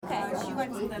She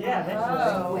went to the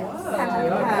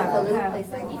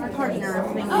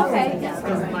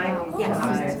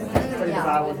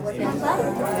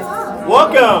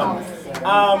Welcome.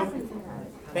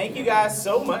 Thank you guys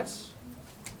so much.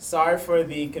 Sorry for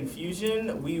the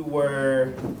confusion. We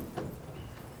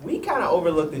kind of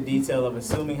overlooked the detail of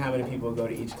assuming how many people go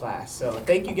to each class. So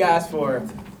thank you guys for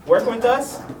working with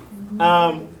us.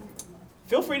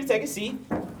 Feel free to take a seat.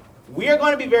 We are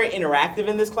going to be very interactive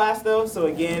in this class, though. So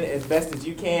again, as best as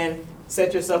you can,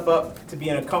 set yourself up to be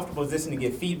in a comfortable position to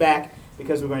give feedback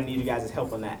because we're going to need you guys'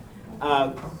 help on that.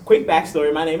 Quick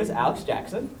backstory. My name is Alex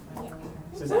Jackson.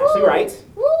 This is Ashley Wright.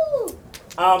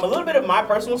 A little bit of my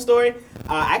personal story.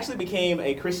 I actually became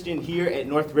a Christian here at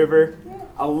North River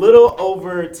a little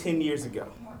over 10 years ago.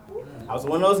 I was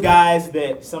one of those guys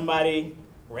that somebody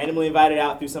randomly invited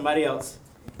out through somebody else,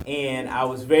 and I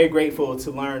was very grateful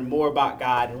to learn more about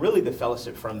God and really the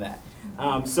fellowship from that.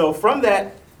 So from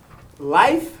that,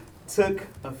 life took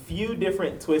a few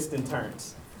different twists and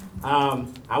turns.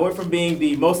 I went from being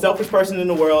the most selfish person in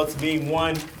the world to being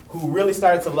one who really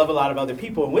started to love a lot of other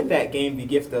people, and with that gained the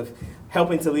gift of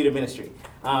helping to lead a ministry.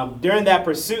 During that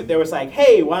pursuit, they was like,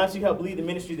 hey, why don't you help lead the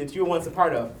ministry that you were once a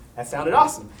part of? That sounded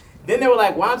awesome. Then they were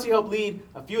like, why don't you help lead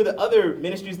a few of the other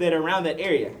ministries that are around that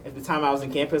area? At the time I was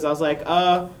in campus, I was like,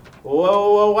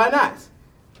 well, why not?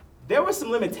 There were some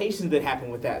limitations that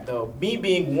happened with that, though. Me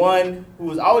being one who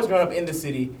was always growing up in the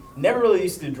city, never really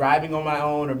used to driving on my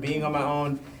own or being on my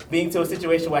own, being to a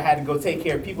situation where I had to go take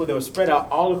care of people that were spread out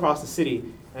all across the city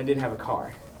and didn't have a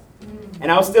car.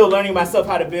 And I was still learning myself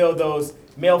how to build those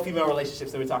male-female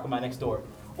relationships that we're talking about next door.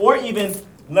 Or even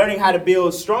learning how to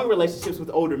build strong relationships with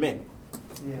older men.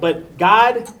 Yeah. But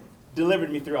God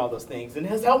delivered me through all those things and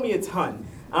has helped me a ton.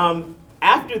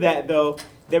 After that, though,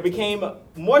 there became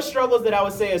more struggles that I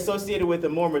would say associated with a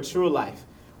more mature life,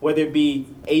 whether it be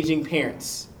aging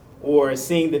parents or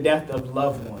seeing the death of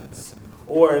loved ones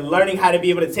or learning how to be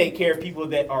able to take care of people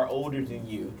that are older than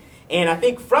you. And I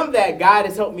think from that, God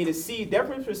has helped me to see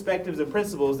different perspectives and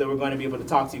principles that we're going to be able to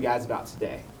talk to you guys about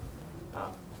today.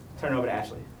 Turn it over to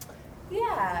Ashley.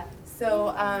 Yeah,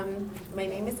 so my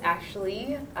name is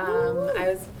Ashley.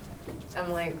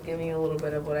 I'm like giving a little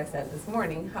bit of what I said this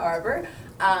morning. However,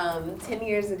 10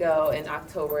 years ago in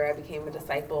October, I became a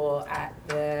disciple at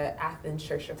the Athens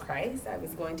Church of Christ. I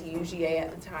was going to UGA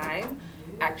at the time.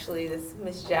 Actually, this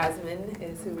Miss Jasmine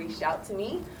is who reached out to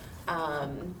me.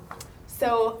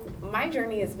 So my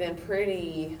journey has been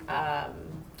pretty,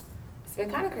 it's been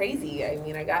kind of crazy. I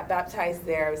mean, I got baptized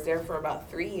there. I was there for about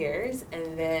 3 years.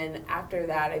 And then after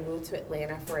that, I moved to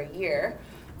Atlanta for a year.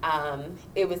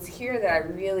 It was here that I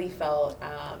really felt,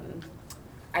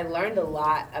 I learned a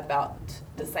lot about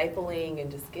discipling and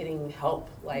just getting help,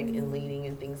 like in leading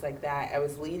and things like that. I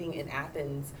was leading in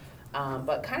Athens,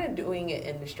 but kind of doing it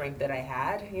in the strength that I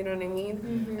had, you know what I mean?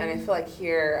 Mm-hmm. And I feel like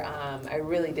here, I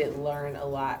really did learn a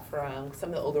lot from some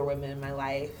of the older women in my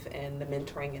life and the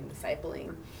mentoring and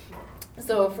discipling.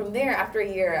 So from there, after a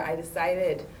year, I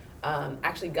decided, I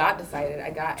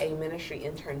got a ministry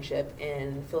internship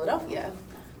in Philadelphia.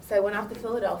 So I went off to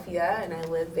Philadelphia and I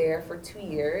lived there for 2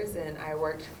 years and I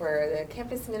worked for the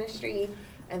campus ministry.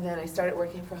 And then I started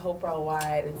working for Hope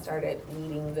Worldwide and started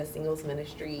leading the singles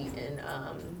ministry in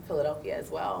Philadelphia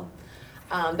as well.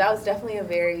 That was definitely a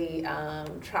very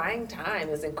trying time.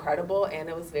 It was incredible and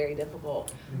it was very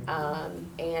difficult.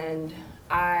 And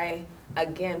I,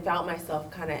 again, found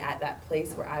myself kind of at that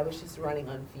place where I was just running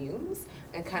on fumes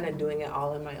and kind of doing it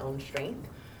all in my own strength.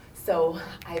 So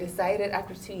I decided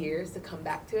after 2 years to come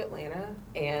back to Atlanta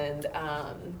and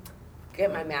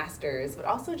get my master's, but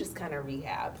also just kind of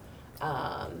rehab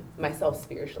myself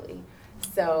spiritually.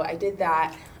 So I did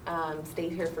that,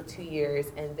 stayed here for 2 years,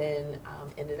 and then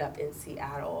ended up in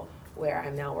Seattle, where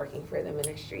I'm now working for the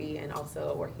ministry and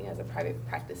also working as a private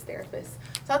practice therapist.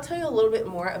 So I'll tell you a little bit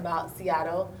more about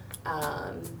Seattle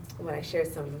when I share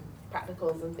some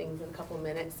practicals and things in a couple of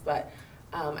minutes, but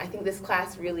I think this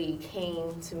class really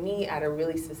came to me at a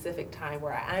really specific time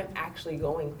where I'm actually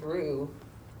going through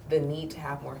the need to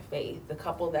have more faith. The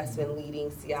couple that's been leading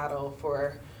Seattle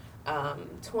for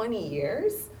 20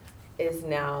 years is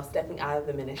now stepping out of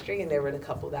the ministry, and they were the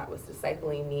couple that was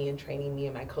discipling me and training me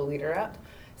and my co-leader up.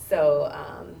 So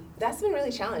that's been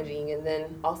really challenging. And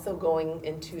then also going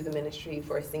into the ministry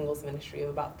for a singles ministry of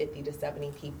about 50 to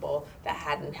 70 people that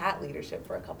hadn't had leadership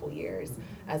for a couple years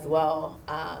as well.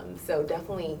 So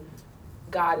definitely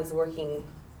God is working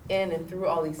in and through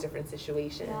all these different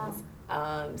situations.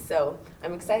 Yeah. So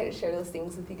I'm excited to share those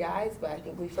things with you guys, but I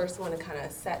think we first want to kind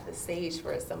of set the stage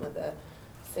for some of the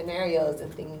scenarios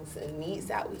and things and needs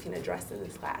that we can address in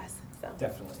this class. So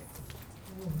definitely.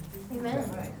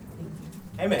 Amen.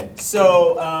 Amen.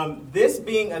 So this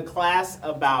being a class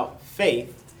about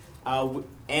faith and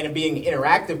it being an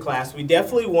interactive class, we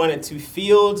definitely wanted to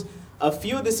field a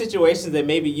few of the situations that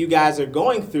maybe you guys are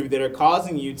going through that are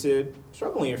causing you to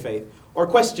struggle in your faith or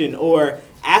question or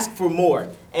ask for more.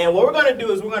 And what we're going to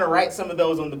do is we're going to write some of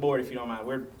those on the board, if you don't mind.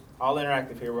 We're all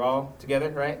interactive here. We're all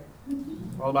together, right?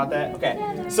 All about that?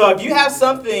 Okay. So if you have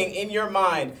something in your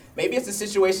mind, maybe it's a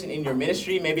situation in your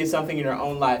ministry, maybe it's something in your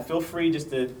own life, feel free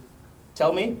just to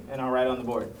tell me, and I'll write it on the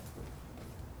board.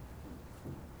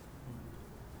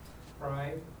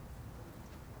 Pride.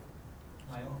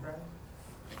 My own pride.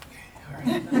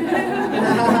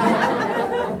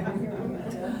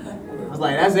 I was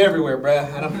like, that's everywhere,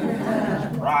 bruh. I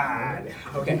don't. Right.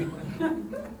 Okay.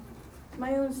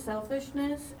 My own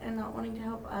selfishness and not wanting to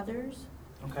help others.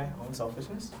 Okay. Own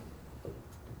selfishness.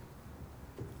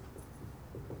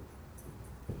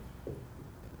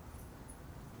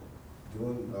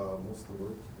 Doing most of the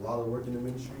work, a lot of work in the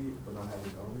ministry, but not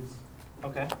having boundaries.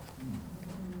 Okay.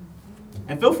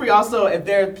 And feel free also if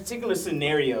there are particular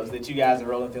scenarios that you guys are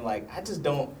rolling through, like I just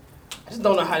don't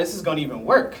know how this is going to even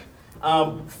work.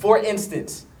 For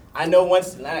instance, I know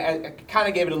once I kind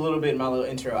of gave it a little bit in my little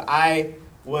intro. I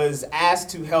was asked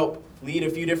to help lead a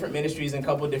few different ministries in a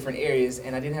couple of different areas,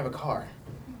 and I didn't have a car.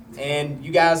 And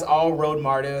you guys all rode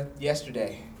MARTA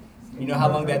yesterday. You know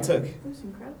how long that took? It was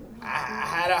incredible.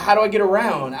 How do I get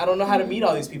around? I don't know how to meet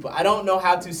all these people. I don't know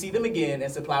how to see them again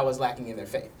and supply what's lacking in their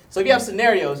faith. So if you have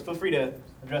scenarios, feel free to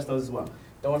address those as well.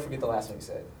 Don't forget the last one you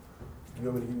said. You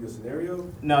want me to give you a scenario?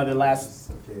 No, the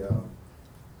last. Okay,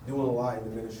 doing a lot in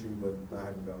the ministry, but not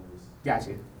having boundaries. Got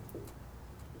you.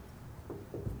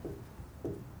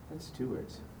 That's 2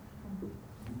 words.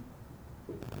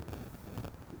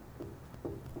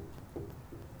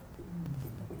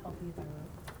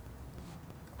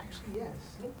 Actually, yes.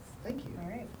 Thank you. All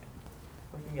right.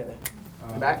 Working together.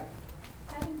 Back.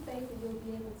 Having faith that you'll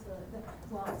be able to,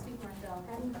 well, I'll speak for myself,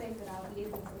 having faith that I'll be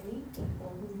able to lead people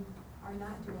who are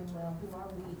not doing well, who are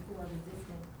weak, who are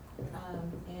resistant,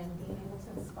 and being able to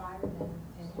inspire them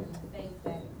and the faith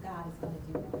that God is going to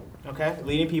do that. Okay.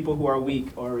 Leading people who are weak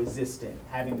or resistant.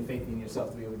 Having the faith in yourself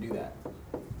to be able to do that.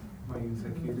 My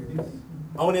insecurities.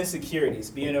 Own insecurities.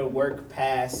 Being able to work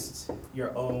past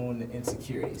your own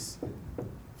insecurities.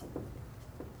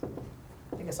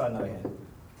 I think I saw another hand.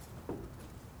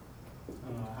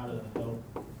 How to help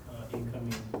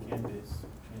incoming candidates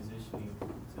transitioning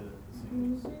to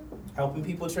seniors. Helping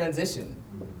people transition.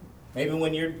 Maybe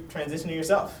when you're transitioning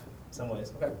yourself in some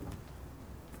ways. Okay.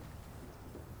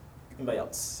 Anybody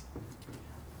else?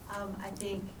 I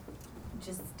think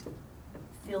just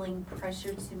feeling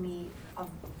pressure to meet a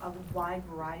wide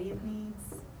variety of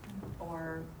needs,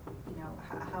 or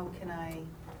how can I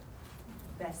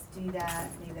best do that?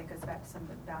 Maybe that goes back to some of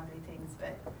the boundary things,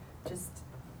 but just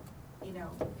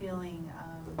feeling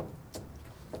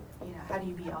how do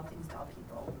you be all things to all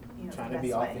people? Trying the to be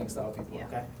best all way. things to all people. Yeah.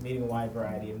 Okay. Meeting a wide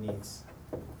variety of needs.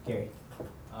 Gary.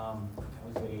 I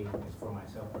would say, just for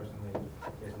myself personally,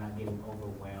 just not getting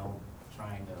overwhelmed,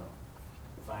 trying to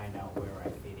find out where I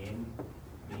fit in,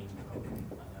 being from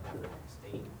another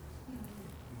state.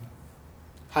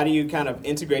 How do you kind of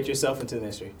integrate yourself into the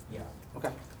ministry? Yeah.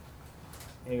 Okay.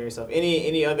 Integrate yourself.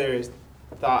 Any other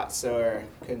thoughts or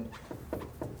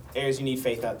areas you need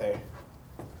faith out there?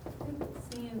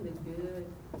 Seeing the good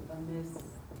amidst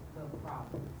the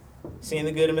problems. Seeing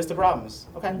the good amidst the problems.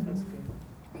 Okay.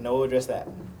 No, we'll address that.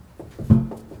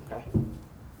 Okay.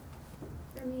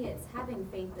 For me, it's having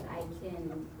faith that I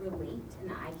can relate and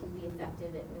that I can be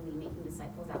effective at really making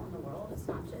disciples out in the world. It's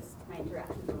not just my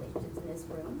interactions and relationships in this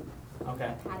room.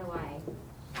 Okay. How do I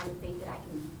have faith that I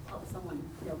can help someone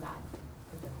know God?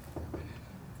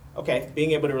 Okay.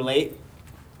 Being able to relate.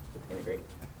 Integrate.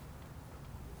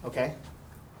 Okay.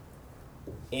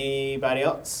 Anybody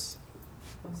else?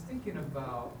 I was thinking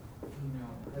about,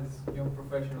 as young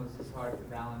professionals, it's hard to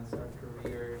balance our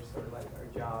careers or like our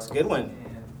jobs. It's a good one.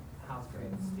 And how can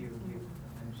I still give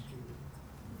the ministry?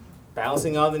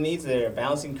 Balancing all the needs there.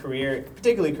 Balancing career,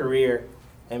 particularly career,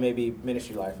 and maybe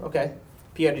ministry life. Okay.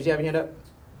 Pierre, did you have your hand up?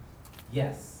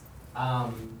 Yes.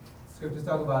 Scriptures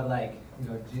talk about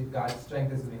God's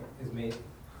strength is made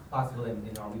possible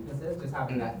in our weaknesses. Just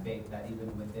having that faith that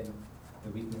even within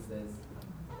the weaknesses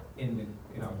in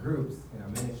our groups, in our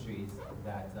ministries,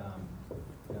 that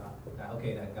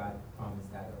God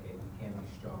promised that we can be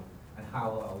strong. And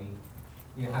how are we,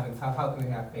 how can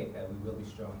we have faith that we will be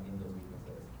strong in those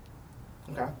weaknesses?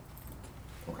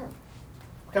 Okay.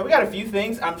 Okay, we got a few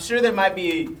things. I'm sure there might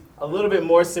be a little bit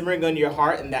more simmering on your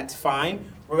heart, and that's fine.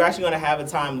 We're actually going to have a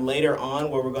time later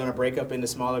on where we're going to break up into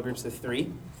smaller groups of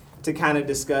 3 to kind of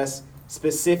discuss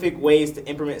specific ways to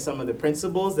implement some of the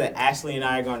principles that Ashley and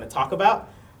I are going to talk about.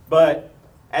 But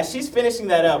as she's finishing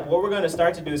that up, what we're going to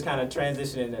start to do is kind of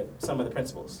transition into some of the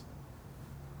principles.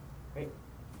 Right?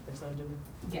 That sound good?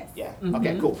 Yes. Yeah.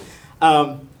 Okay, cool.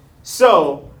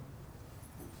 So,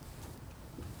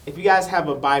 if you guys have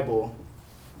a Bible,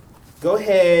 go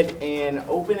ahead and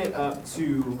open it up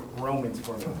to Romans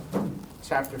for me,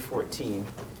 chapter 14.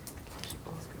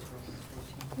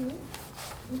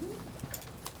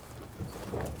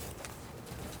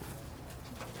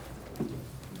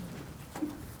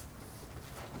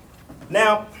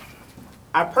 Now,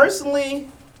 I personally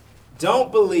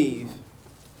don't believe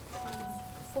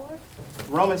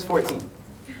Romans 14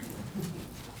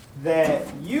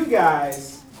 that you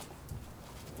guys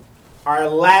are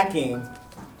lacking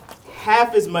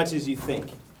half as much as you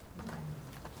think.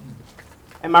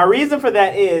 And my reason for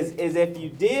that is if you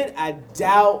did, I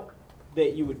doubt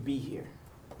that you would be here.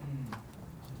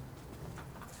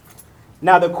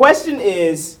 Now, the question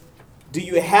is, do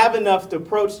you have enough to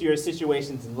approach your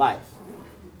situations in life?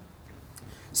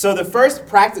 So the first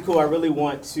practical I really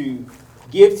want to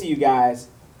give to you guys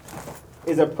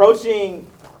is approaching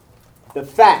the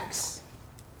facts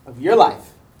of your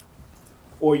life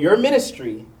or your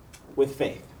ministry with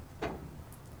faith.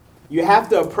 You have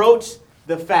to approach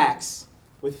the facts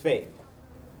with faith.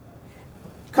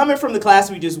 Coming from the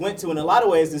class we just went to, in a lot of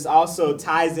ways, this also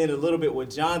ties in a little bit what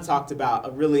John talked about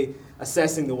of really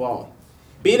assessing the wall.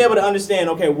 Being able to understand,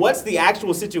 okay, what's the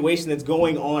actual situation that's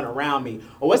going on around me?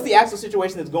 Or what's the actual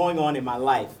situation that's going on in my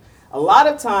life? A lot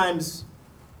of times,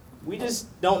 we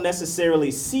just don't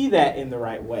necessarily see that in the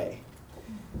right way.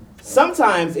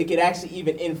 Sometimes it can actually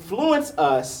even influence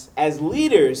us as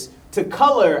leaders to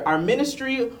color our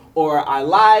ministry or our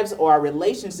lives or our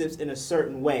relationships in a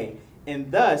certain way.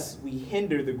 And thus, we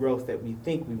hinder the growth that we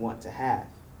think we want to have.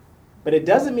 But it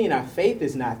doesn't mean our faith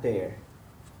is not there.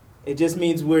 It just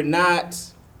means we're not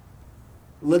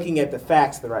looking at the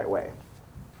facts the right way.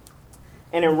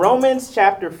 And in Romans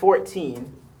chapter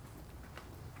 14,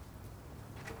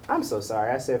 I'm so sorry,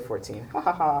 I said 14. Ha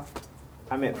ha ha.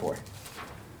 I meant 4.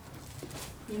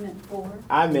 You meant 4?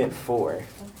 I meant 4. Okay.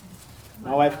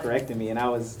 My wife corrected me and I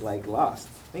was like lost.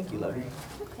 Thank you, Lovey.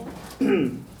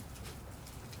 Okay.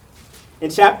 In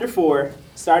chapter 4,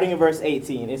 starting in verse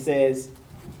 18, it says,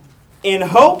 "In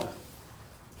hope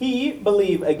he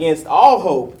believed against all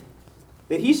hope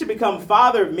that he should become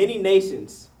father of many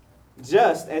nations,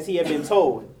 just as he had been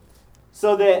told,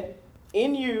 so that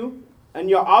in you and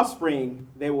your offspring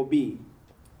they will be.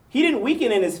 He didn't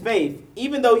weaken in his faith,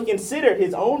 even though he considered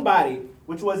his own body,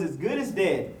 which was as good as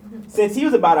dead, since he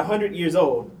was about 100 years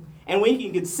old. And when he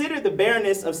can consider the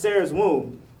barrenness of Sarah's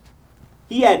womb,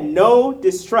 he had no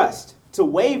distrust to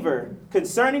waver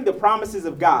concerning the promises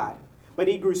of God, but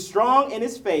he grew strong in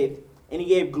his faith, and he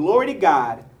gave glory to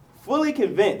God, fully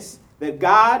convinced that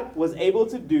God was able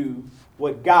to do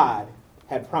what God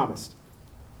had promised."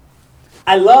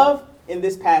 I love in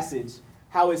this passage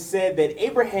how it said that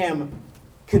Abraham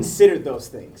considered those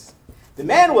things. The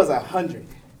man was 100.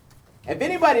 If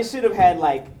anybody should have had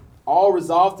like all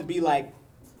resolve to be like,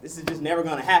 this is just never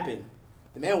going to happen,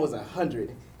 the man was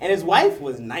 100. And his wife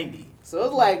was 90. So it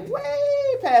was like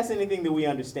way past anything that we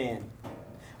understand.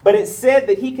 But it said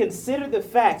that he considered the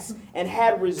facts and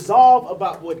had resolve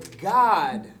about what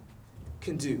God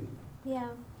can do. Yeah.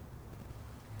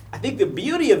 I think the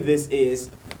beauty of this is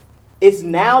it's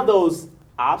now those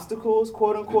obstacles,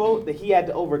 quote unquote, that he had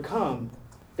to overcome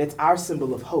that's our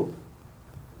symbol of hope.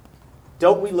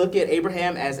 Don't we look at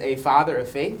Abraham as a father of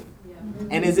faith? Yeah.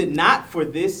 And is it not for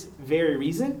this very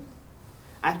reason?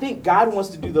 I think God wants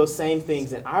to do those same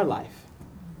things in our life.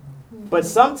 But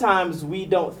sometimes we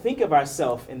don't think of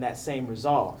ourselves in that same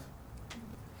resolve.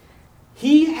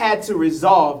 He had to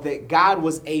resolve that God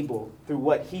was able through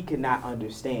what he could not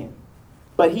understand.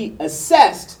 But he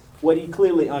assessed what he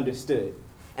clearly understood.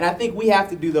 And I think we have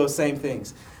to do those same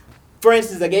things. For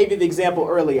instance, I gave you the example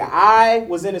earlier. I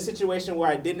was in a situation where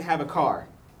I didn't have a car.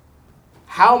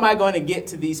 How am I going to get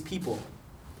to these people?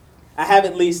 I have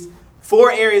at least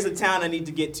 4 areas of town I need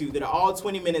to get to that are all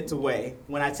 20 minutes away.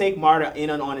 When I take Marta in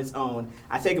on its own,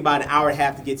 I take about an hour and a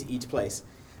half to get to each place.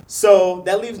 So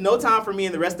that leaves no time for me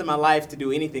in the rest of my life to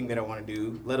do anything that I want to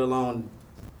do, let alone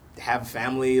have a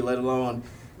family, let alone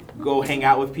go hang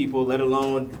out with people, let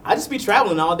alone, I just be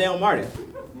traveling all day on Marta.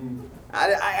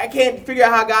 I can't figure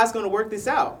out how God's going to work this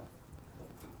out.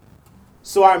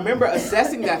 So I remember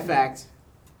assessing that fact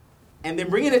and then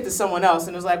bringing it to someone else,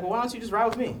 and it was like, well, why don't you just ride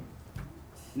with me?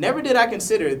 Never did I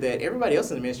consider that everybody else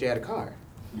in the ministry had a car.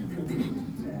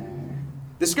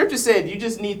 The scripture said you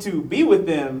just need to be with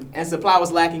them and supply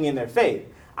what's lacking in their faith.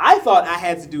 I thought I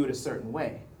had to do it a certain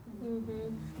way.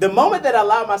 The moment that I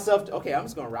allow myself to, okay, I'm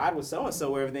just going to ride with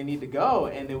so-and-so wherever they need to go,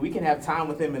 and then we can have time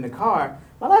with them in the car,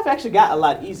 my life actually got a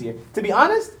lot easier. To be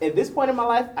honest, at this point in my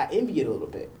life, I envy it a little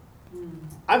bit.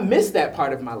 I miss that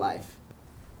part of my life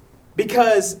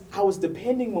because I was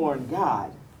depending more on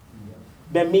God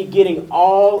than me getting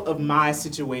all of my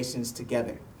situations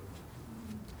together.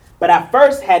 But I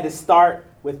first had to start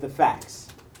with the facts.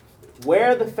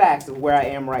 Where are the facts of where I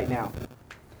am right now?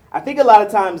 I think a lot of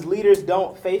times leaders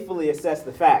don't faithfully assess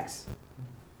the facts,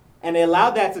 and they allow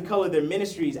that to color their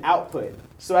ministry's output.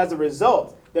 So as a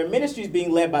result, their ministry is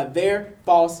being led by their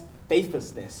false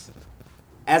faithlessness,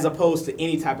 as opposed to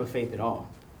any type of faith at all.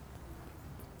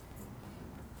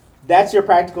 That's your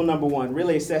practical number one,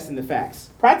 really assessing the facts.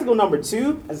 Practical number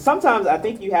two, sometimes I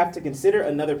think you have to consider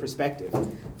another perspective.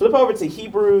 Flip over to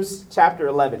Hebrews chapter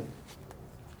 11.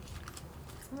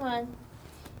 Come on.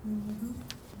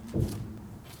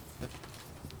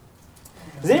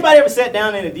 Has anybody ever sat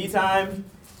down in a D time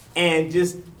and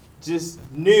just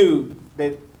knew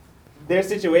that their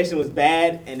situation was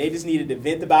bad and they just needed to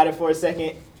vent about it for a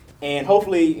second, and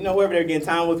hopefully, whoever they're getting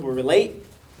time with will relate,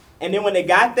 and then when they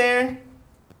got there,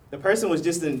 the person was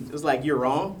it was like, you're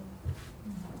wrong?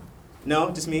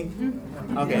 No, just me?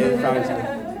 Okay, probably just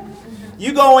me.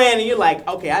 You go in and you're like,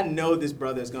 okay, I know this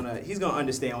brother he's gonna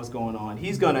understand what's going on.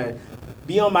 He's gonna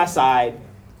be on my side.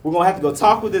 We're going to have to go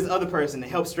talk with this other person to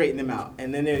help straighten them out.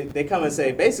 And then they come and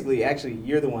say, basically, actually,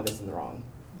 you're the one that's in the wrong.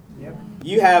 Yep.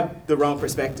 You have the wrong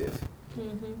perspective.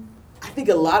 I think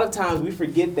a lot of times we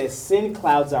forget that sin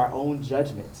clouds our own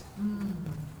judgment.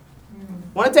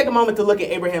 I want to take a moment to look at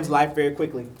Abraham's life very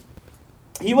quickly.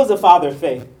 He was a father of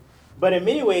faith, but in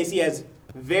many ways he has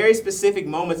very specific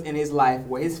moments in his life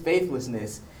where his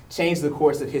faithlessness changed the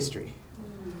course of history.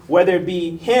 Whether it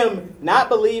be him not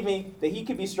believing that he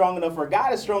could be strong enough or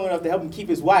God is strong enough to help him keep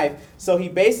his wife, so he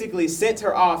basically sent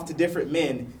her off to different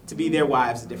men to be their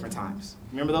wives at different times.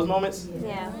 Remember those moments?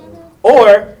 Yeah.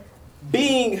 Or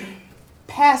being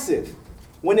passive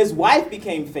when his wife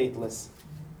became faithless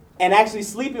and actually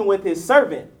sleeping with his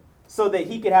servant so that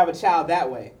he could have a child that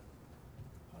way.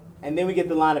 And then we get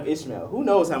the line of Ishmael. Who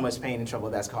knows how much pain and trouble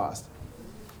that's caused?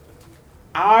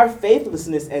 Our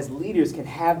faithlessness as leaders can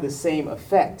have the same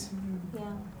effect. Yeah.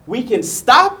 We can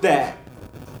stop that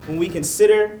when we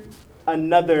consider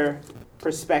another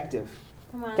perspective.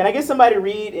 Come on. Can I get somebody to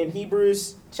read in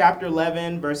Hebrews chapter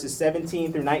 11, verses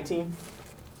 17 through 19?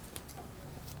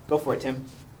 Go for it, Tim.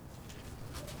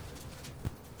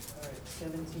 All right,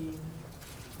 17,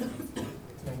 19.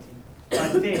 By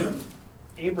faith,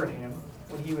 Abraham,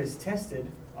 when he was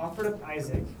tested, offered up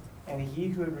Isaac, and he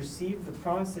who had received the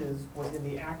promises was in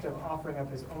the act of offering up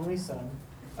his only son,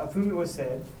 of whom it was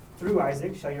said, through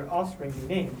Isaac shall your offspring be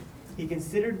named. He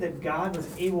considered that God was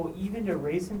able even to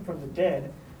raise him from the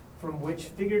dead, from which,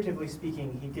 figuratively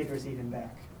speaking, he did receive him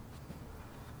back.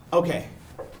 Okay.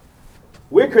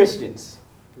 We're Christians.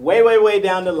 Way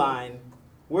down the line.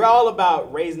 We're all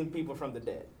about raising people from the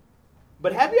dead.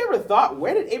 But have you ever thought,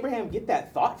 where did Abraham get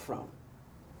that thought from?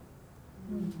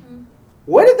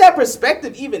 Where did that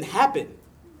perspective even happen?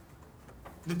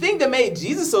 The thing that made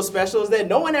Jesus so special is that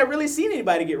no one had really seen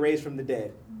anybody get raised from the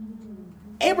dead.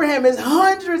 Abraham is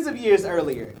hundreds of years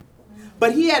earlier.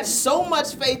 But he had so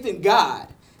much faith in God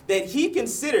that he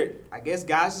considered, I guess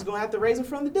God's just going to have to raise him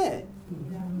from the dead.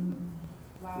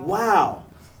 Wow.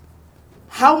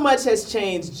 How much has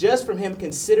changed just from him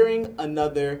considering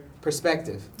another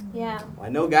perspective? Yeah. Well, I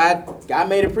know God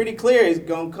made it pretty clear he's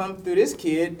going to come through this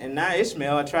kid and not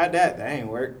Ishmael. I tried that. That ain't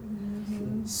work.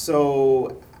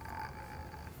 So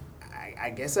I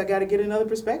guess I got to get another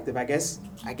perspective. I guess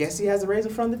he has to raise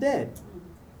him from the dead.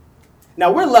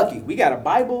 Now, we're lucky. We got a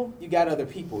Bible. You got other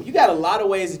people. You got a lot of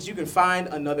ways that you can find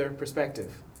another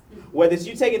perspective. Whether it's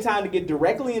you taking time to get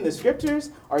directly in the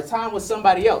scriptures or time with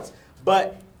somebody else.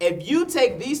 But if you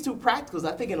take these two practicals,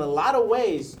 I think in a lot of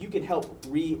ways you can help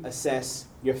reassess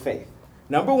your faith.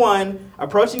 Number one,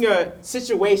 approaching your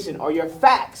situation or your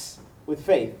facts with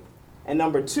faith. And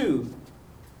number two,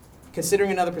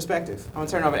 considering another perspective. I'm going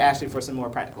to turn it over to Ashley for some more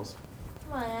practicals.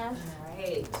 Come on, Ash. All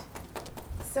right.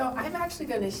 So I'm actually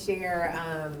going to share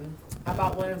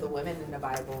about one of the women in the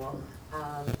Bible,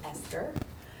 Esther.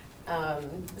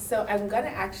 So I'm going to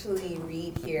actually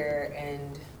read here in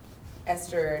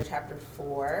Esther chapter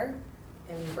 4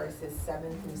 in verses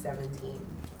 7 through 17.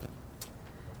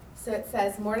 So it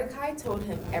says, Mordecai told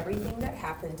him everything that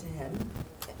happened to him,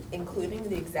 including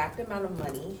the exact amount of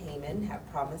money Haman had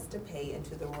promised to pay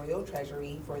into the royal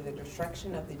treasury for the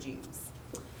destruction of the Jews.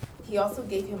 He also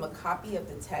gave him a copy of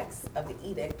the text of the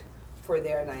edict for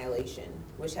their annihilation,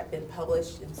 which had been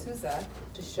published in Susa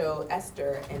to show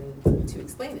Esther and to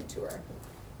explain it to her.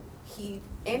 he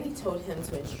told him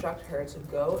to instruct her to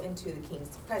go into the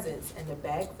king's presence and to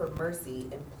beg for mercy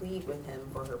and plead with him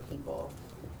for her people.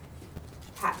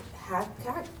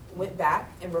 Hathach went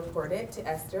back and reported to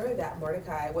Esther that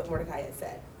what Mordecai had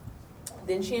said.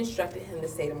 Then she instructed him to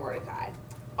say to Mordecai,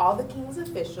 all the king's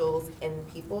officials and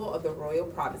the people of the royal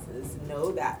provinces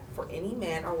know that for any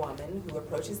man or woman who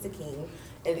approaches the king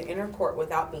in the inner court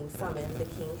without being summoned, the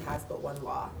king has but one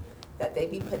law, that they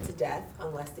be put to death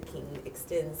unless the king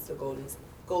extends the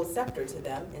gold scepter to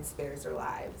them and spares their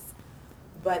lives.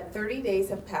 But 30 days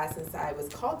have passed since I was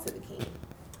called to the king.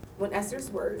 When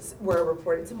Esther's words were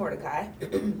reported to Mordecai,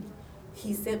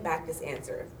 he sent back this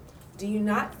answer. Do you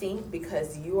not think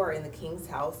because you are in the king's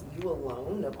house, you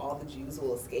alone of all the Jews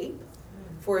will escape?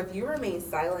 For if you remain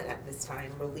silent at this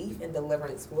time, relief and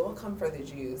deliverance will come for the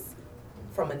Jews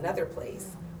from another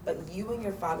place, but you and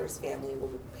your father's family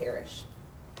will perish.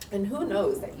 And who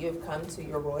knows that you have come to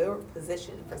your royal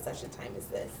position for such a time as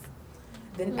this?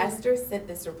 Then Esther sent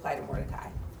this reply to Mordecai.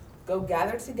 Go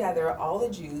gather together all the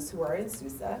Jews who are in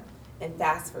Susa and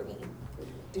fast for me.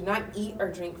 Do not eat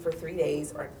or drink for 3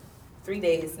 days,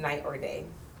 night or day.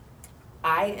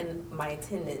 I and my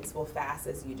attendants will fast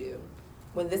as you do.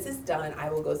 When this is done,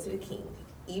 I will go to the king,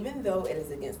 even though it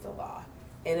is against the law.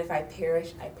 And if I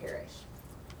perish, I perish.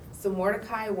 So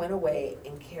Mordecai went away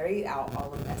and carried out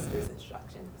all of Esther's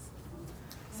instructions.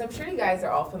 So I'm sure you guys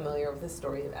are all familiar with the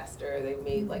story of Esther. They've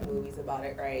made like movies about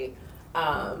it, right?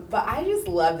 But I just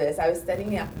love this. I was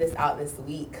studying this out this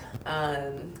week.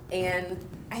 And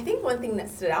I think one thing that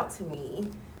stood out to me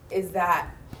is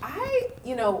that I,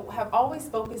 have always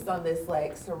focused on this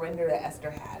like surrender that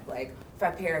Esther had. Like, if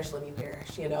I perish, let me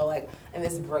perish, and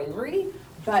this bravery.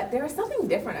 But there was something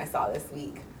different I saw this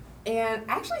week. And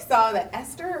I actually saw that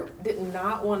Esther did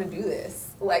not want to do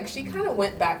this. Like, she kind of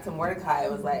went back to Mordecai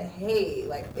and was like, hey,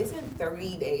 like, it's been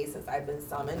 30 days since I've been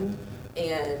summoned.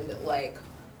 And, like,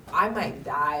 I might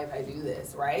die if I do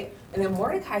this, right? And then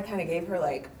Mordecai kind of gave her,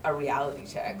 like, a reality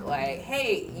check. Like,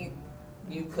 hey,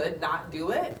 you could not do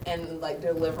it. And, like,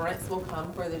 deliverance will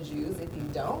come for the Jews if you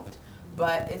don't.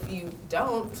 But if you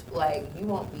don't, like, you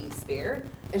won't be spared.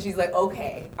 And she's like,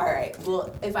 okay, all right,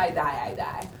 well, if I die, I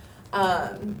die.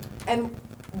 And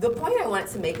the point I want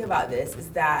to make about this is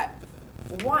that,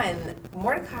 one,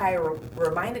 Mordecai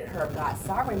reminded her of God's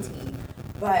sovereignty,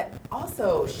 but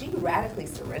also she radically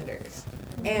surrendered.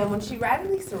 And when she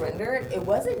radically surrendered, it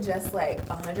wasn't just like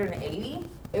 180,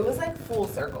 it was like full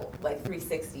circle, like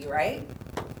 360, right?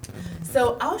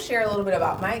 So I'll share a little bit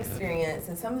about my experience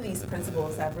and some of these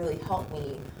principles that have really helped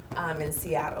me in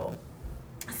Seattle.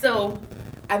 So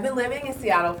I've been living in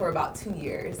Seattle for about 2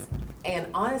 years. And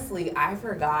honestly, I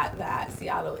forgot that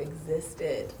Seattle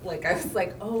existed. Like, I was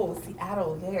like, oh,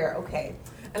 Seattle there, okay.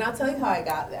 And I'll tell you how I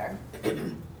got there.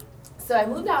 So I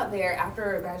moved out there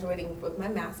after graduating with my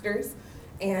master's,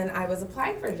 and I was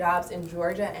applying for jobs in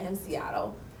Georgia and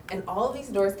Seattle. And all of these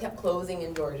doors kept closing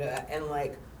in Georgia, and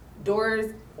like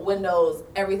doors, windows,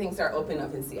 everything started opening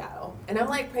up in Seattle. And I'm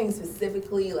like praying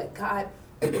specifically, like, God,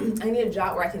 I need a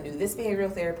job where I can do this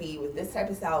behavioral therapy with this type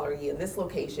of salary and this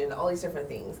location, all these different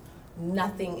things.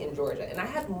 Nothing in Georgia. And I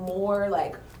had more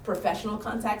like professional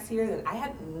contacts here than I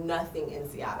had nothing in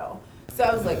Seattle. So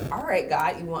I was like, all right,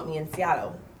 God, you want me in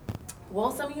Seattle.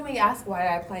 Well, some of you may ask, why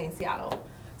did I apply in Seattle?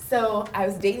 So I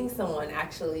was dating someone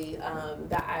actually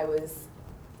I was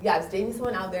dating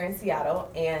someone out there in Seattle,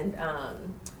 and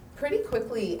pretty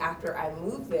quickly after I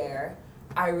moved there,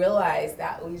 I realized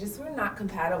that we just were not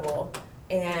compatible.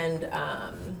 And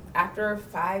after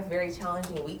 5 very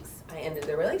challenging weeks, I ended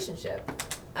the relationship.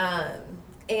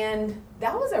 And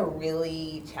that was a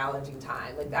really challenging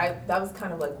time. Like that was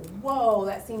kind of like, whoa,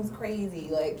 that seems crazy.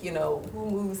 Like, who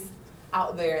moves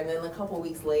out there and then a couple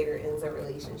weeks later ends a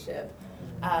relationship.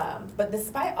 But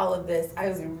despite all of this, I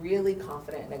was really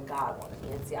confident that God wanted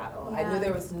me in Seattle. Yeah. I knew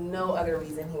there was no other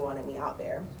reason he wanted me out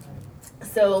there.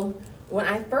 So when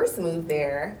I first moved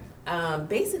there,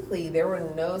 basically there were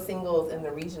no singles in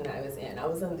the region that I was in. I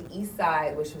was on the east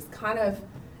side, which was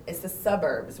it's the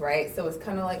suburbs, right? So it's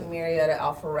kind of like Marietta,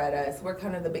 Alpharetta. It's where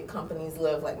kind of the big companies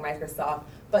live, like Microsoft,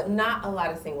 but not a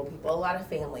lot of single people, a lot of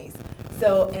families.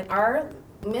 So in our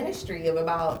ministry of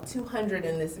about 200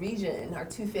 in this region, or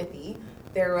 250,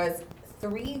 there was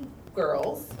 3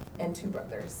 girls and 2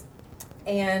 brothers.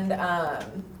 And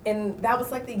that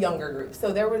was like the younger group.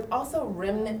 So there were also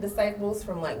remnant disciples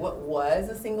from like what was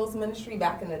a singles ministry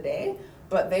back in the day,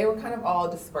 but they were kind of all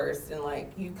dispersed, and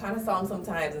like you kind of saw them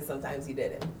sometimes and sometimes you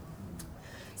didn't.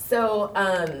 So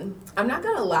I'm not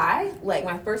gonna lie, like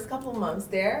my first couple months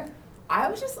there, I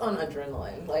was just on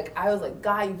adrenaline. Like, I was like,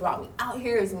 God, you brought me out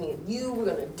here. It's me and you. We're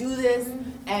gonna do this.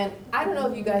 And I don't know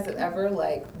if you guys have ever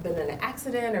like been in an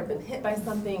accident or been hit by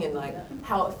something and like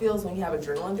how it feels when you have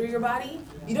adrenaline through your body.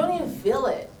 You don't even feel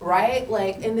it, right?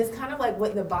 Like, and it's kind of like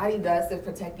what the body does to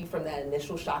protect you from that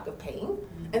initial shock of pain.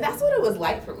 And that's what it was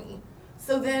like for me.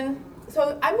 So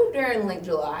I moved there in like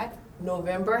July.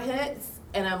 November hits,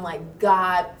 and I'm like,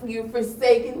 God, you've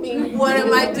forsaken me. What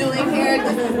am I doing here?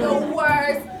 This is the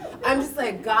worst. I'm just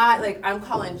like, God, like, I'm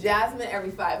calling Jasmine every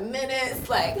 5 minutes,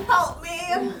 like, help me,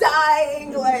 I'm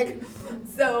dying. Like,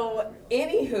 so,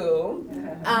 anywho,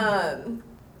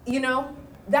 you know,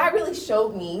 that really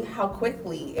showed me how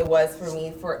quickly it was for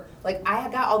me like, I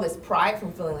got all this pride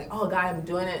from feeling like, oh, God, I'm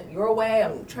doing it your way,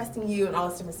 I'm trusting you, and all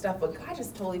this different stuff, but God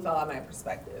just totally fell out of my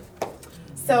perspective.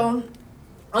 So,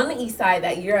 on the east side,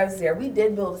 that year I was there, we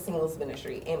did build a singles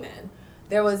ministry, amen.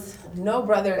 There was no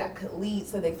brother that could lead,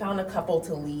 so they found a couple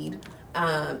to lead,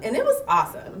 and it was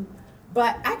awesome.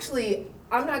 But actually,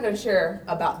 I'm not going to share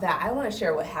about that. I want to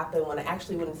share what happened when I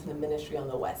actually went into the ministry on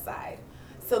the west side.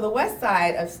 So the west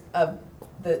side of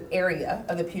the area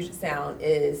of the Puget Sound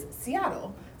is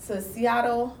Seattle. So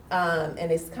Seattle,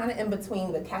 and it's kind of in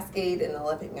between the Cascade and the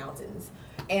Olympic Mountains.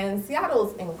 And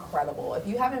Seattle's incredible. If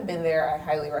you haven't been there, I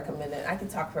highly recommend it. I could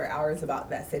talk for hours about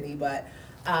that city, but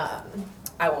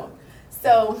I won't.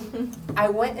 So I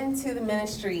went into the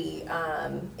ministry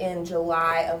in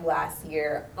July of last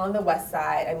year on the west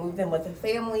side. I moved in with a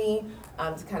family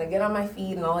to kind of get on my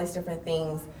feet and all these different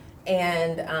things.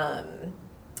 And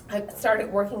I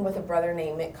started working with a brother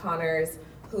named Mick Connors,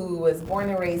 who was born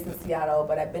and raised in Seattle,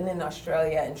 but I've been in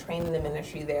Australia and trained in the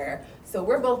ministry there. So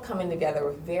we're both coming together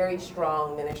with very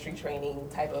strong ministry training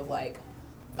type of like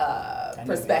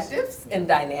perspectives and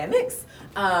dynamics.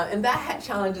 And that had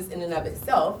challenges in and of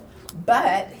itself,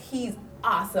 but he's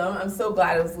awesome. I'm so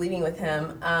glad I was leading with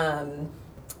him.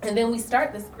 And then we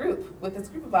start this group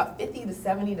about 50 to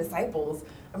 70 disciples.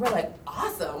 And we're like,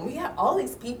 awesome, we have all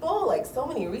these people, like so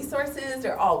many resources,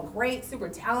 they're all great, super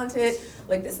talented.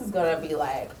 Like this is gonna be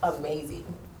like amazing.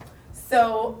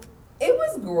 So it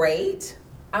was great,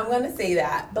 I'm gonna say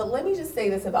that, but let me just say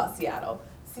this about Seattle.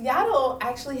 Seattle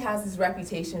actually has this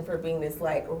reputation for being this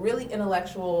like really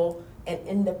intellectual and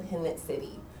independent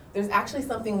city. There's actually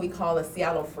something we call the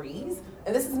Seattle Freeze,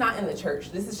 and this is not in the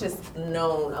church. This is just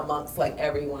known amongst like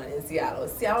everyone in Seattle.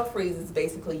 Seattle Freeze is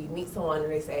basically you meet someone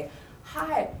and they say,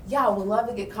 hi, yeah, we'd love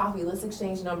to get coffee, let's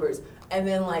exchange numbers. And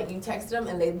then like you text them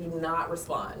and they do not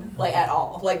respond, like at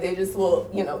all. Like they just will,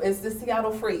 you know, it's the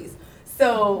Seattle Freeze.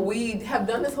 So we have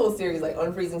done this whole series like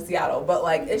unfreezing Seattle, but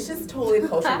like it's just totally the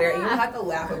culture there and you have to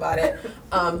laugh about it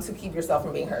to keep yourself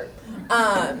from being hurt.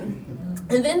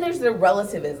 And then there's the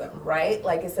relativism, right?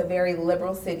 Like it's a very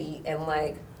liberal city and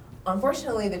like,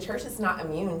 unfortunately the church is not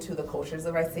immune to the cultures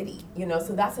of our city, you know?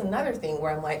 So that's another thing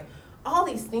where I'm like, all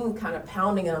these things kind of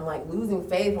pounding and I'm like losing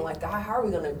faith. I'm like, God, how are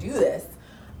we gonna do this?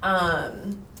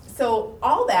 So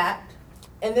all that,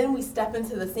 and then we step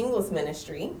into the singles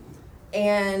ministry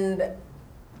and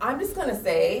I'm just gonna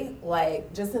say,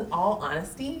 like, just in all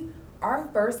honesty, our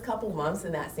first couple months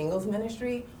in that singles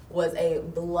ministry was a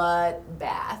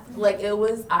bloodbath. Like it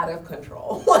was out of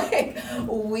control. Like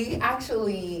we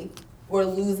actually were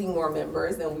losing more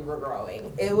members than we were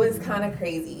growing. It was kind of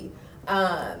crazy.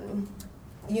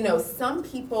 You know, some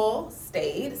people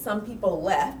stayed, some people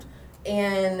left,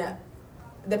 and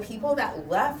the people that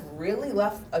left really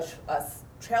left a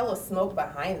trail of smoke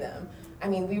behind them. I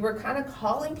mean, we were kind of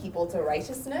calling people to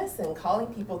righteousness and calling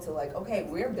people to like, okay,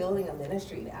 we're building a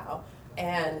ministry now.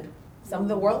 And some of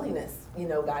the worldliness, you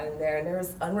know, got in there. And there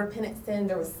was unrepentant sin,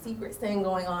 there was secret sin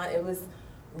going on. It was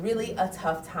really a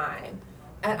tough time.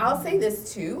 And I'll say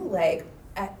this too, like,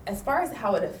 as far as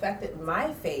how it affected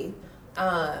my faith,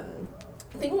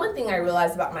 I think one thing I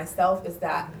realized about myself is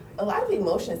that a lot of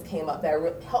emotions came up that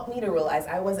helped me to realize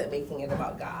I wasn't making it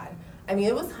about God. I mean,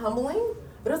 it was humbling,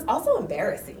 but it was also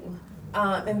embarrassing.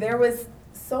 And there was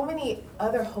so many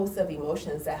other hosts of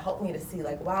emotions that helped me to see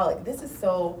like, wow, like this is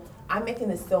so, I'm making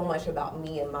this so much about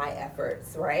me and my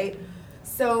efforts, right?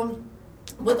 So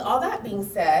with all that being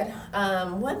said,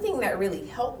 one thing that really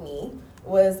helped me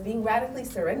was being radically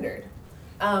surrendered.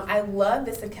 I love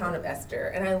this account of Esther,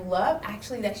 and I love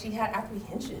actually that she had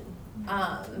apprehension.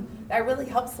 That really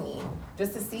helps me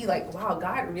just to see like, wow,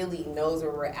 God really knows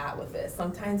where we're at with this.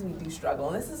 Sometimes we do struggle,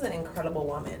 and this is an incredible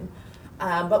woman.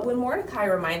 But when Mordecai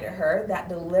reminded her that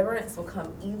deliverance will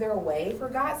come either way for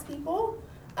God's people,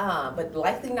 but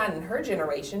likely not in her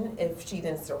generation if she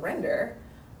didn't surrender,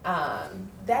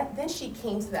 then she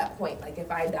came to that point, like if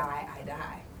I die, I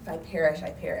die. If I perish, I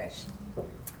perish.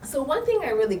 So one thing I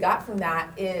really got from that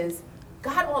is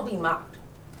God won't be mocked.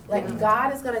 Like,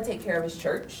 God is going to take care of his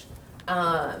church.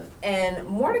 And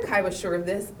Mordecai was sure of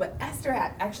this, but Esther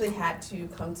actually had to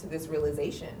come to this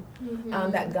realization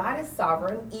that God is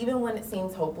sovereign, even when it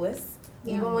seems hopeless,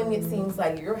 even when it seems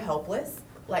like you're helpless.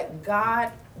 Like,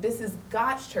 God, this is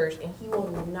God's church, and he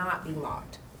will not be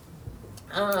mocked.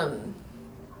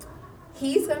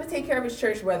 He's going to take care of his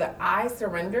church whether I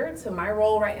surrender to my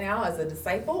role right now as a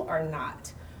disciple or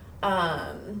not.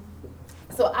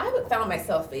 So I found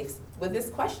myself faced with this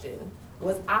question.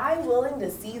 Was I willing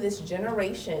to see this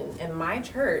generation in my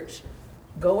church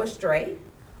go astray?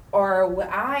 Or would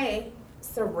I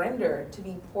surrender to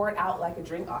be poured out like a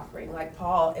drink offering, like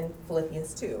Paul in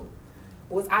Philippians 2?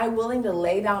 Was I willing to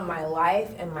lay down my life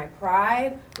and my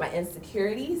pride, my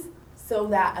insecurities, so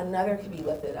that another could be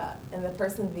lifted up? And the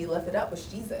person to be lifted up was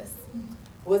Jesus.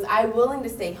 Was I willing to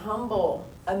stay humble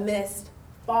amidst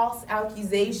false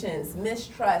accusations,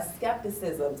 mistrust,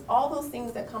 skepticism, all those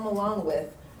things that come along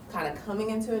with kind of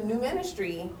coming into a new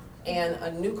ministry and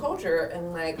a new culture,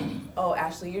 and like, oh,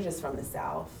 Ashley, you're just from the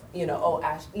South. You know, oh,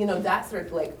 Ash, you know, that sort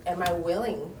of like, am I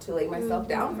willing to lay myself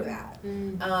down for that?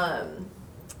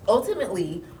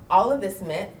 Ultimately, all of this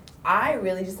meant I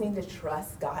really just need to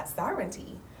trust God's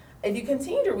sovereignty. If you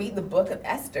continue to read the book of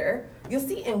Esther, you'll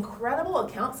see incredible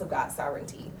accounts of God's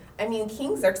sovereignty. I mean,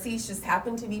 King Xerxes just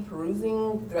happened to be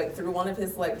perusing like through one of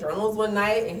his like journals one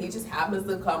night, and he just happens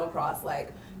to come across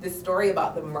like this story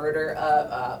about the murder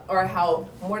of, or how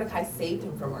Mordecai saved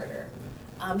him from murder.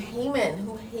 Haman,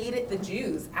 who hated the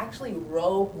Jews, actually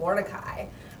rode Mordecai,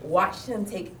 watched him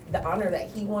take the honor that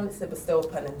he wanted to bestow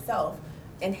upon himself,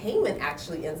 and Haman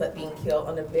actually ends up being killed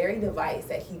on the very device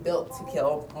that he built to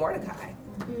kill Mordecai.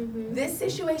 This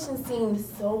situation seemed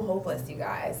so hopeless, you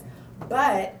guys,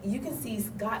 but you can see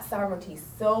God's sovereignty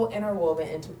so interwoven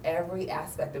into every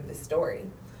aspect of this story.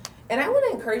 And I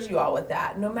want to encourage you all with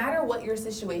that. No matter what your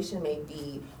situation may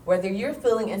be, whether you're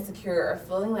feeling insecure or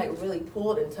feeling like really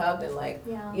pulled and tugged and like,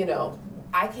 you know,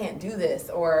 I can't do this,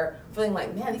 or feeling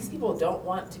like, man, these people don't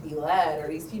want to be led, or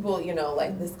these people, you know,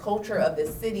 like this culture of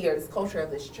this city or this culture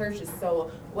of this church is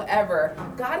so whatever.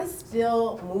 God is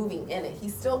still moving in it.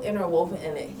 He's still interwoven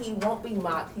in it. He won't be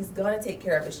mocked. He's going to take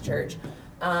care of his church,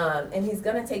 and he's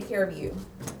going to take care of you.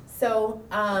 So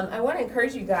I want to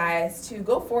encourage you guys to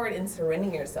go forward in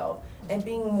surrendering yourself and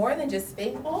being more than just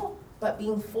faithful, but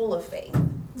being full of faith.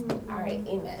 All right,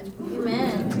 amen.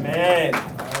 Amen. Amen.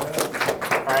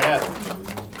 All right,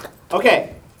 up.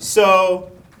 Okay,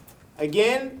 so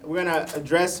again, we're going to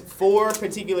address 4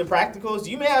 particular practicals.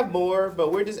 You may have more,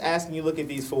 but we're just asking you to look at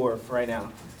these 4 for right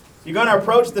now. You're going to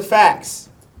approach the facts,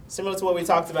 similar to what we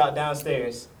talked about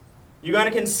downstairs. You're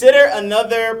going to consider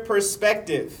another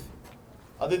perspective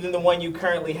other than the one you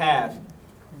currently have.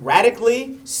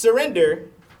 Radically surrender,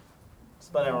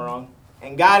 spell that wrong,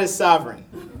 and God is sovereign.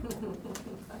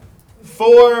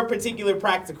 4 particular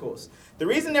practicals. The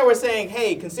reason that we're saying,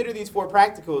 hey, consider these 4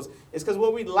 practicals is because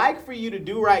what we'd like for you to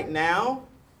do right now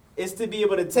is to be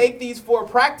able to take these 4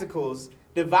 practicals,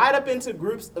 divide up into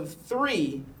groups of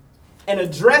 3, and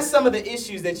address some of the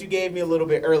issues that you gave me a little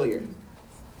bit earlier.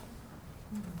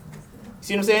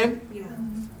 See what I'm saying? Yeah.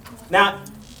 Now,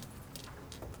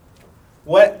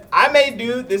 what I may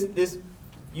do, this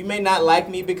you may not like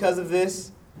me because of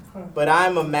this, but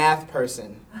I'm a math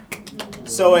person.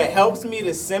 So it helps me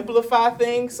to simplify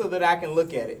things so that I can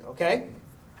look at it, okay?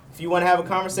 If you want to have a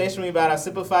conversation with me about I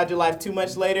simplified your life too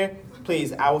much later,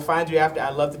 please, I will find you after.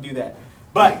 I'd love to do that.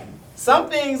 But some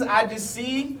things I just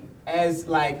see as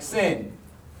like sin.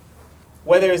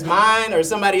 Whether it's mine or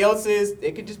somebody else's,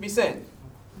 it could just be sin.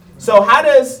 So how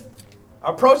does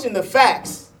approaching the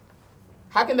facts,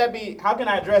 how can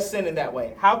I address sin in that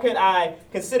way? How could I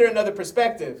consider another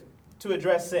perspective to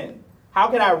address sin? How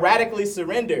could I radically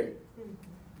surrender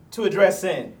to address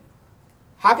sin?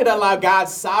 How could I allow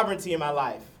God's sovereignty in my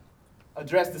life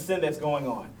address the sin that's going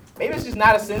on? Maybe it's just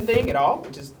not a sin thing at all,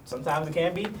 which is sometimes it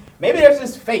can be. Maybe there's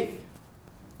just faith.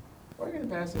 Where are you going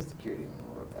to pass this security?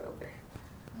 We'll write that over there.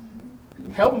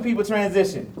 Helping people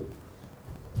transition.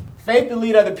 Faith to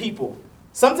lead other people.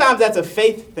 Sometimes that's a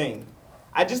faith thing.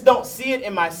 I just don't see it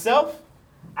in myself.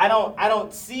 I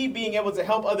don't see being able to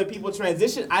help other people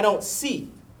transition. I don't see.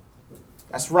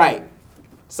 That's right.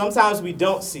 Sometimes we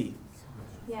don't see.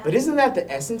 Yeah. But isn't that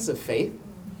the essence of faith?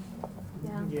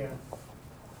 Yeah.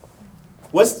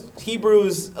 What's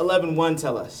Hebrews 11:1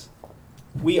 tell us?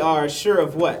 We are sure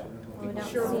of what? We don't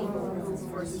see.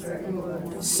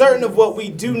 Certain of what we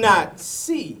do not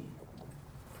see.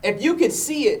 If you could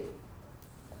see it,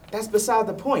 that's beside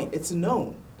the point. It's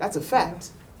known. That's a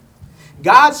fact.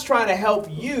 God's trying to help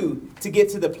you to get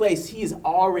to the place He has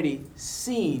already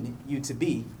seen you to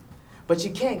be. but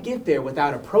you can't get there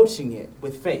without approaching it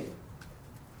with faith.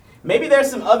 Maybe there's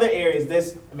some other areas.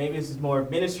 Maybe this is more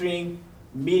ministry,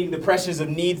 meeting the pressures of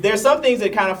needs. There's some things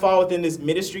that kind of fall within this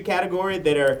ministry category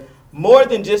that are more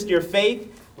than just your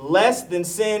faith, less than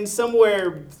sin,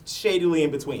 somewhere shadily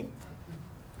in between.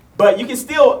 But you can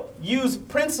still use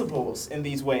principles in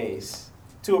these ways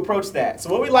to approach that. So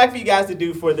what we'd like for you guys to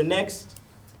do for the next...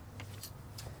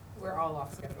 We're all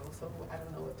off schedule, so I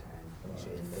don't know what time we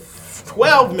should end this.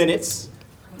 12 minutes.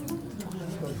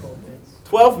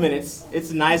 12 minutes.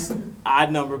 It's a nice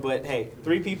odd number, but hey,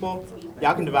 3 people,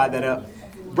 y'all can divide that up.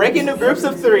 Break into groups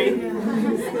of 3.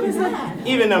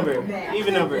 Even number.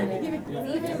 Even number.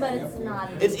 It's even, but it's not.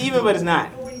 It's even, but it's not.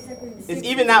 It's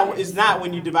even not. It's not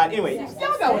when you divide. Anyway,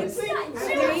 y'all know what it's saying.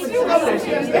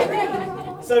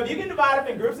 So if you can divide up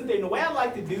in groups and things, the way I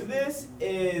like to do this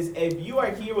is if you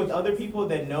are here with other people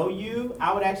that know you,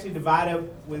 I would actually divide up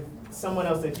with someone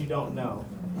else that you don't know.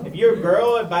 If you're a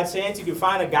girl, if by chance you can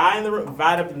find a guy in the room,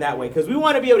 divide up in that way. Because we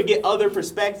want to be able to get other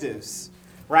perspectives,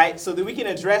 right? So that we can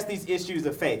address these issues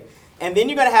of faith. And then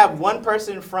you're going to have one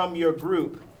person from your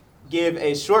group give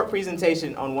a short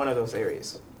presentation on one of those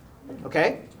areas.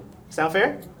 Okay? Sound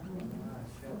fair?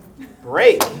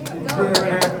 Great.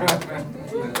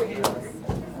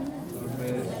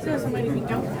 So somebody we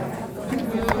don't have.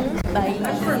 Bye.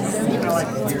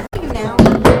 Now, I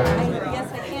guess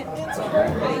I can't answer.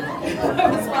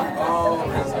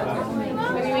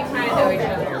 Maybe we kind of know each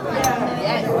other.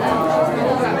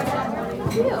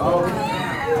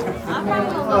 I'm probably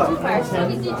gonna go first.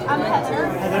 I'm Heather.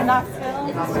 Not Phil.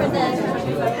 This is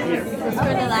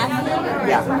for the last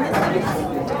one?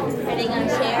 Are they gonna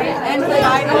share it? And the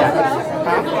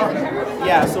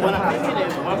Yeah, so what I'm thinking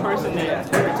is one person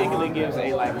that particularly gives a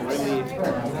really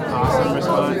awesome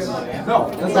response. So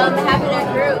on behalf of their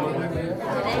group,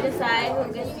 do they decide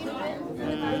who gets to do it?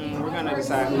 We're going to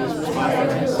decide who's responsible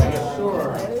for this.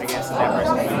 I guess that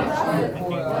person.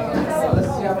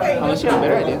 Unless you have a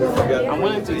better idea. I'm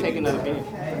willing to take another opinion.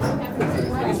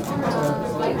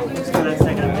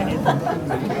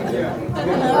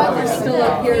 Still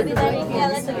up here. Yeah,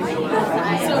 let's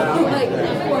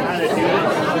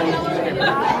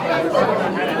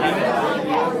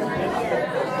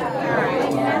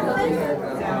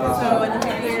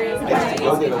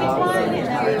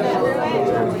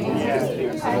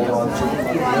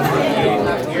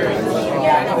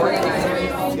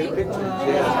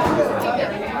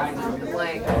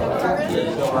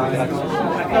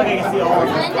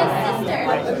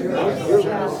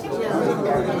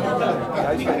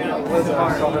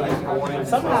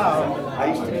Somehow, I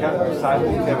used to kind of decide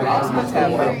what Kevin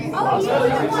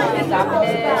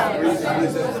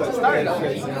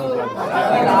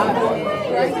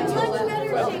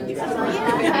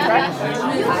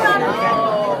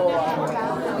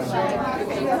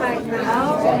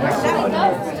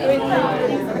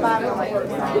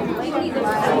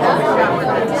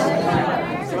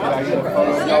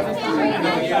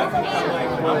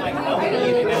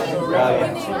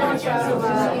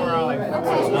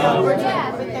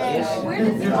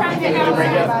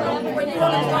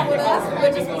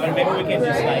maybe we can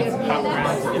just hop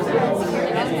around to different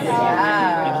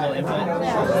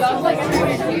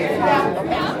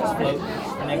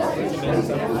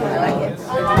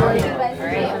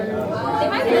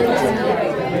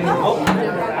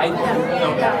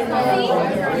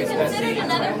considered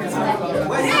another perspective.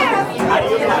 How do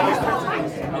you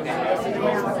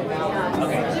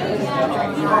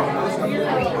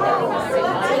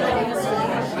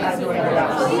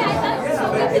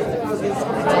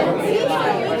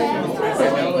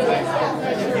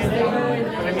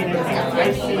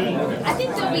I think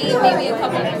there'll be maybe a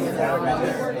couple.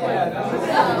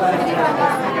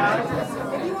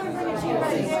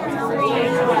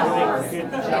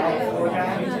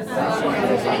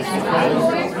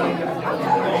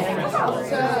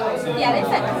 Yeah, they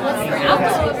said, I'll go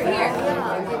over here.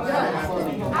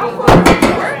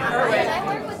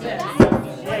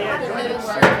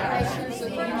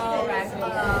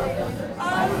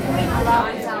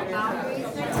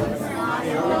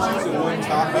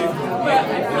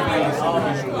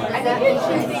 I think you're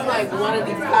choosing one of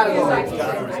these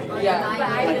categories.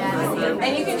 Yeah.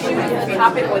 And you can choose a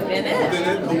topic within it.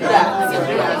 Yeah.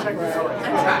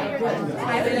 I'm trying.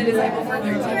 I've been a disciple for 13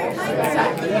 years. I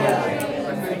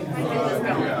think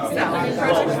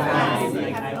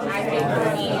for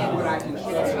me,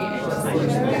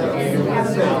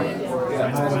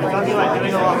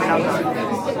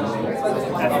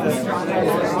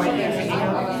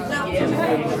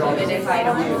 even if I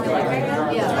don't feel like I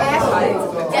am. Yeah.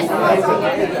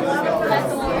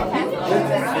 So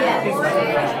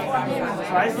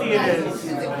I see it as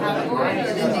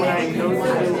when I go to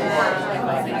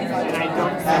and I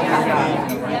don't have a job,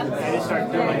 I just start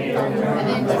doing it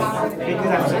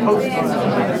because I'm supposed to.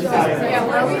 Because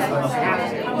I have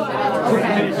to.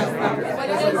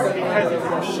 Because it's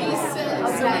me. She said,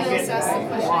 somebody else asked the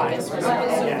question, I guess we're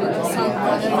supposed to focus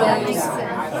on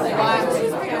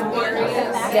one of those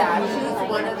areas. Yeah, she's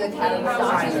one of the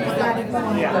categories.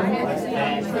 Yeah.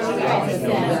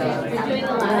 Doing a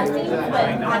lot of things, but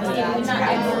not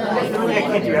I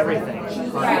can't do everything.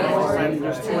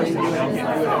 There's choices. I can't do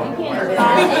it all.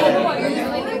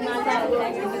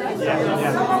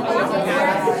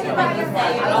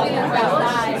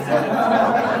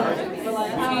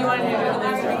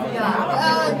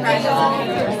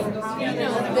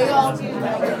 They all do.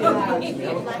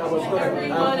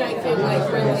 Everyone I can like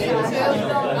relate to.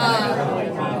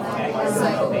 So,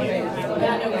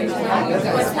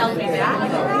 what's held me back?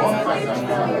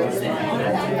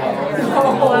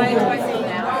 Why do I say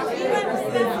now?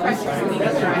 Pressure to be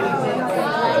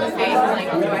okay, like,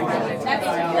 do I have to? That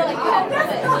makes me feel like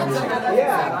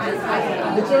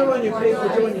Yeah. Whichever one you pick,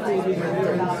 whichever one you think is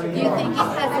better. Do you think it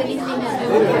has anything to do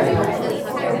with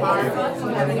your heart?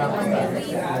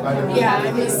 Yeah,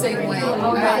 I'm the same way. Your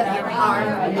heart.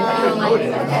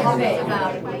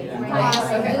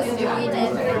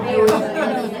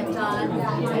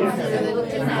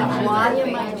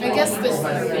 I guess this is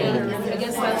faith. I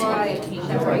guess that's why I came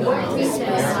here.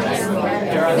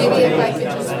 Maybe if I could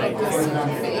just focus on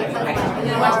faith.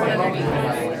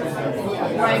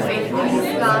 My faith is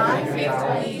God.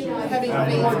 Having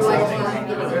faith to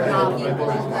people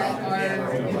that are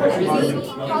weak,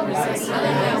 resistant.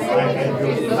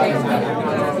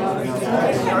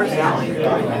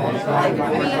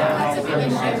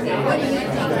 What do you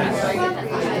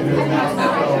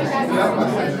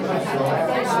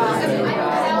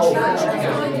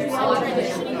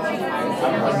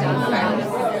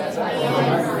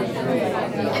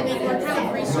and then we're kind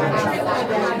of restructuring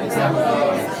ignorance,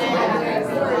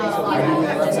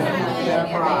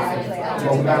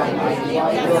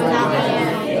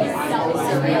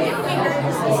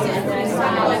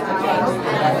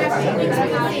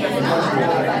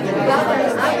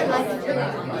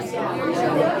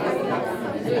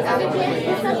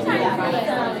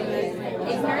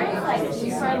 like,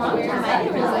 for a long time, I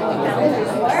didn't really think that was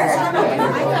work.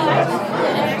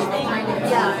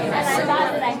 And I thought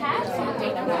that I had to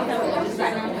take them from the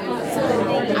so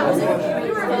I was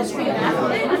supposed to be an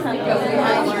athlete. I need to do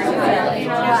it.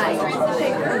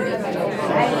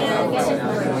 But I think what you're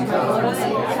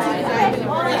saying,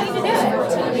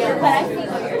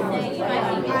 you might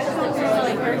think it's just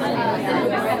really personal.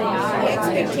 the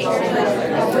expectation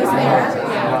that was there.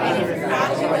 And if you're not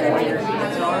doing it,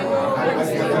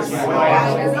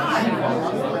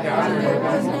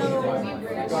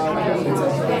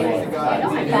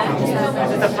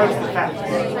 Just approach the fact.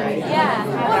 Yeah.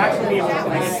 Actually, if I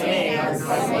get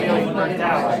feeling burnt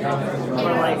out.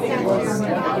 Or like, maybe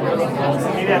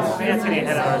that's getting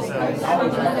ahead of ourselves.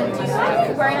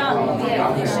 Burnout will be an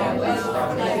issue.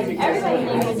 Everybody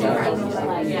needs to do things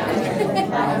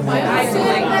like I feel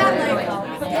like that, like,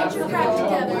 get your crap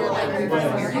together, like, you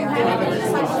have to do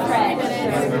something for 3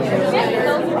 minutes.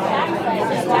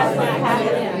 that's what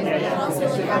happened. Also,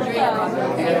 hydrate.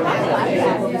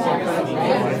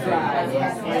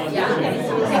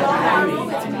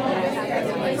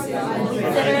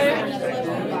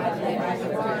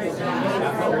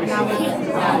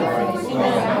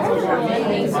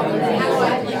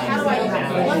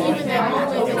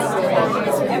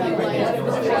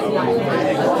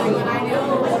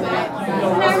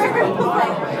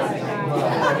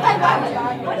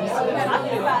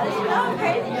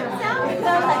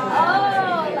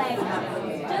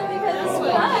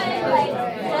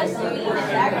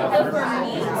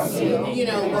 You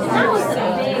know, that was a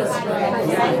big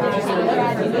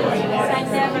I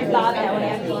never thought that way.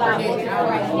 I thought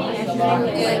before I came,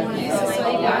 and he's just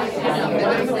like,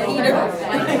 Peter,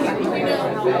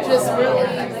 just really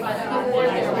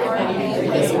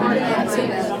his heart into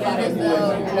them, even though,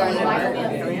 like,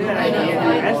 I know,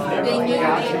 they knew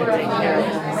they were hard.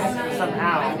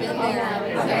 Somehow. I've been there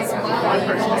as well. One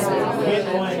person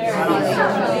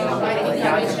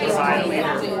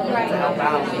to help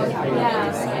out.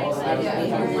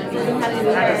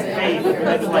 Kind of faith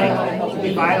that's like,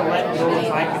 if I let go of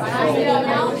my control,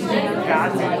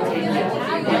 God's going to take it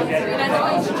and get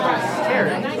care.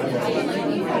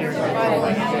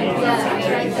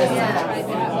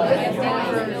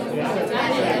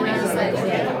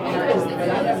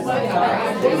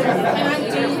 Can I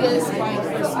do this by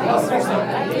Christmas or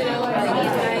something? You know, like, can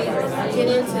I get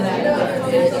into that?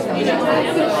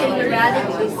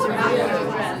 radically surrounded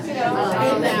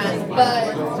in that,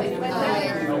 but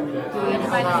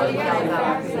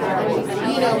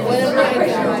whatever I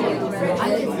do,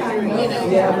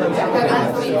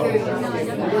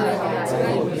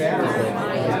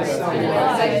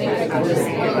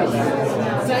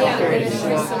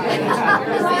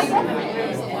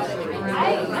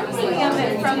 I'm thinking of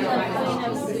it from the point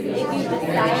of if you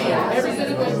decide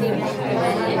everybody was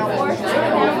enforce it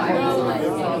down low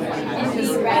and be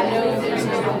radically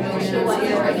what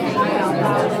you're talking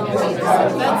about.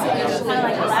 That's kind of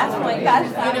like the last point. That's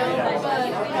that's really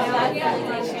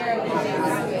take care of it.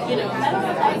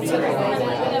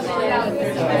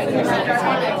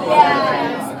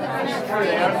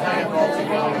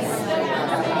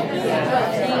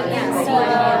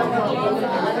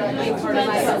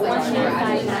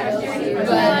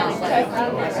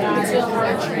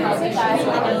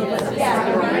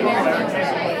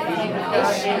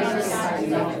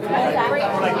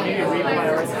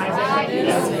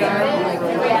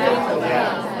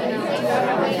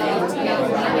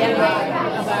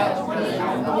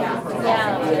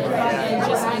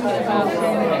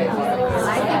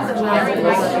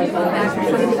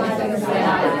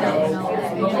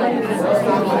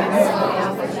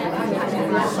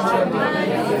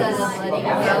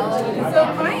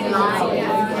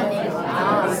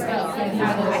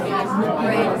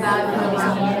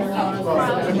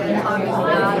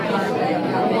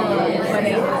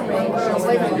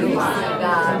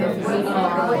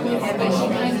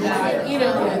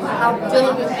 I'll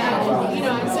deal with that.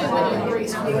 I'm saying that in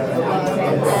grace for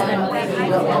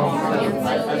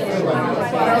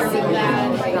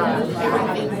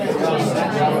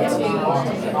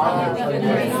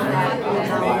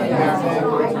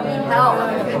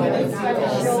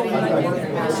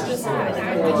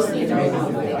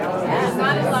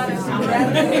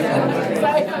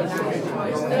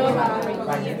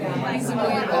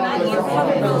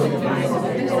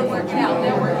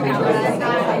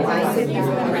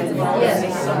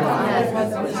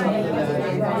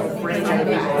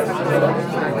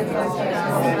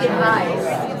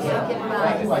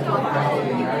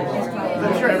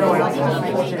I'm sure everyone else is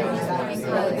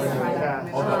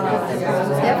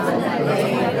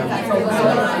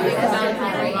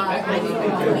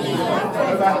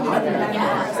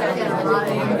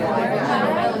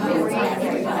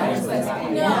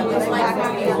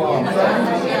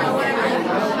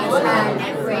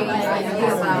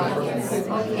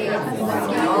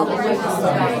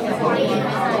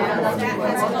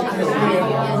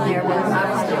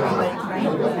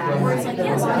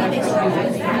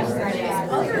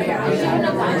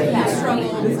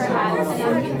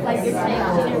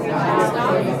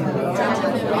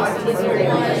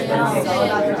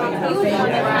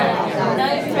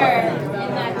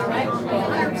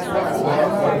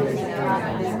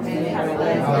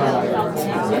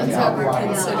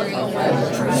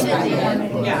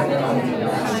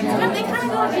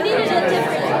You needed a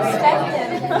different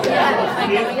perspective.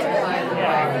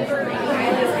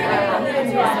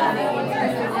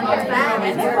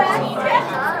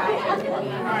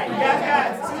 Alright, you guys got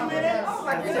 2 minutes?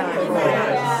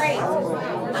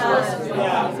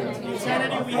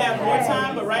 Eternity, we have more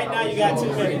time, but right now you got 2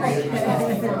 minutes.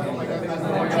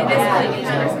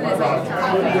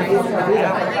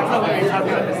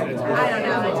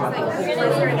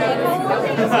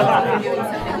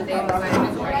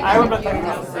 I would have been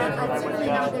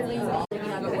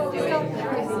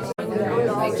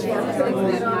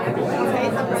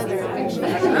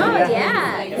Oh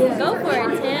yeah, go for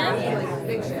it, Tim.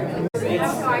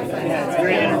 it's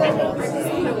very entertaining.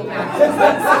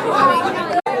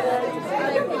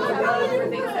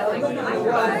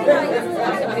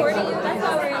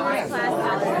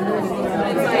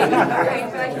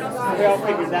 We all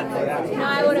figured that thing out. No,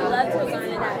 I would have